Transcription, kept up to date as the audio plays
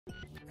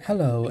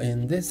Hello,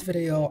 in this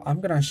video I'm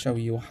gonna show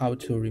you how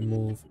to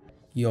remove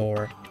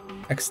your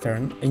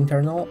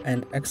internal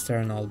and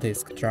external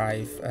disk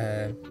drive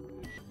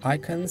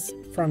icons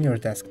from your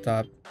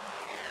desktop.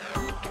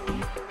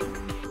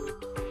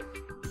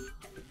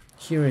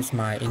 Here is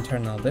my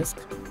internal disk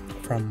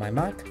from my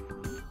Mac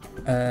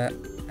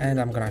and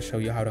I'm gonna show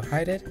you how to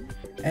hide it.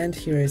 And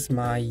here is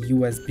my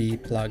USB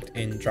plugged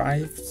in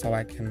drive, so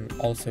I can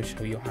also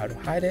show you how to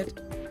hide it.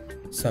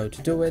 So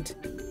to do it,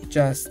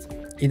 just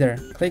either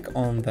click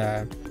on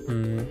the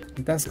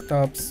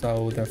desktop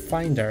so the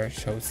Finder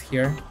shows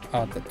here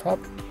at the top,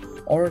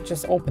 or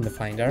just open the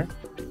Finder,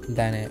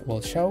 then it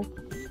will show.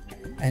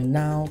 And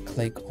now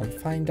click on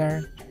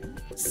Finder,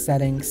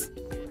 Settings,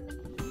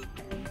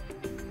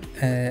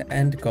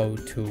 and go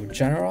to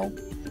General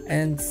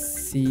and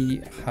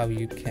see how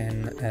you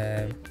can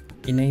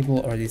enable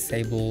or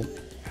disable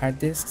hard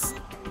disks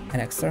and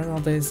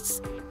external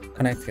disks,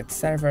 connected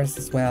servers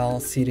as well,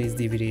 CDs,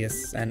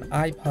 DVDs and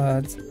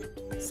iPods.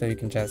 So you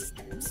can just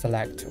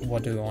select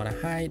what do you want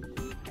to hide.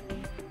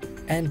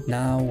 And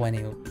now when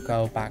you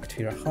go back to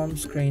your home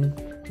screen,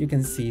 you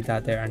can see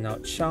that they are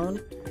not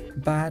shown,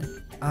 but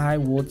I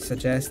would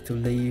suggest to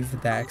leave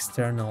the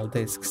external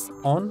disks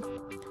on,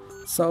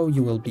 so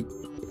you will be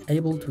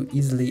able to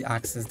easily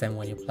access them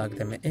when you plug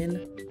them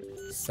in.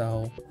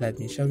 So let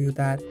me show you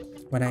that.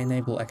 When I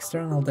enable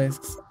external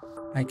disks,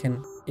 I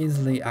can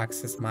easily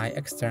access my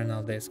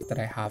external disk that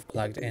I have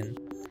plugged in.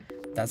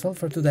 That's all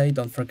for today.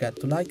 Don't forget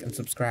to like and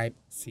subscribe.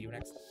 See you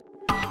next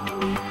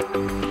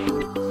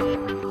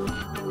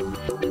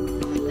time.